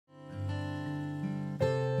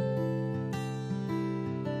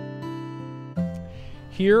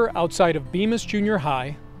Here outside of Bemis Junior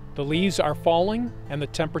High, the leaves are falling and the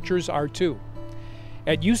temperatures are too.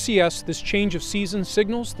 At UCS, this change of season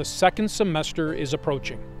signals the second semester is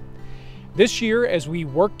approaching. This year, as we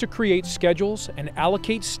work to create schedules and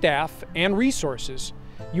allocate staff and resources,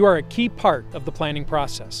 you are a key part of the planning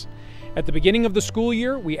process. At the beginning of the school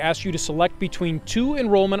year, we ask you to select between two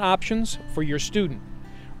enrollment options for your student: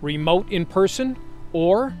 remote in-person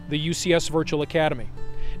or the UCS Virtual Academy.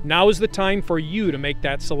 Now is the time for you to make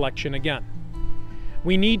that selection again.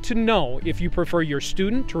 We need to know if you prefer your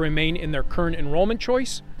student to remain in their current enrollment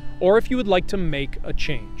choice or if you would like to make a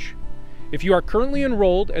change. If you are currently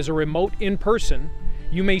enrolled as a remote in-person,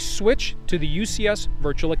 you may switch to the UCS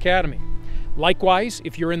Virtual Academy. Likewise,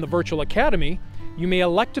 if you're in the Virtual Academy, you may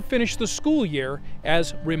elect to finish the school year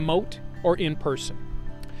as remote or in-person.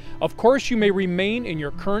 Of course, you may remain in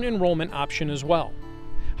your current enrollment option as well.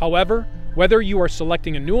 However, whether you are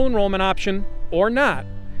selecting a new enrollment option or not,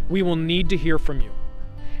 we will need to hear from you.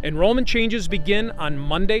 Enrollment changes begin on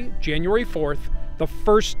Monday, January 4th, the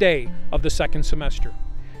first day of the second semester.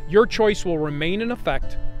 Your choice will remain in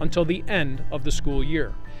effect until the end of the school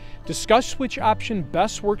year. Discuss which option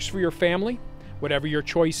best works for your family. Whatever your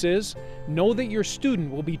choice is, know that your student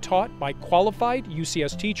will be taught by qualified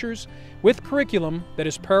UCS teachers with curriculum that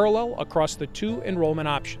is parallel across the two enrollment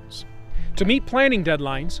options. To meet planning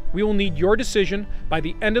deadlines, we will need your decision by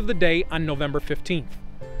the end of the day on November 15th.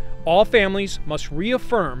 All families must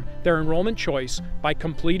reaffirm their enrollment choice by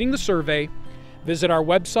completing the survey. Visit our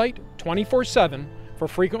website 24/7 for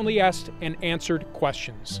frequently asked and answered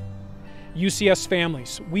questions. UCS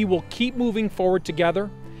families, we will keep moving forward together.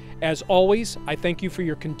 As always, I thank you for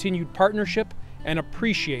your continued partnership and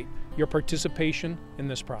appreciate your participation in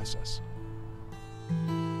this process.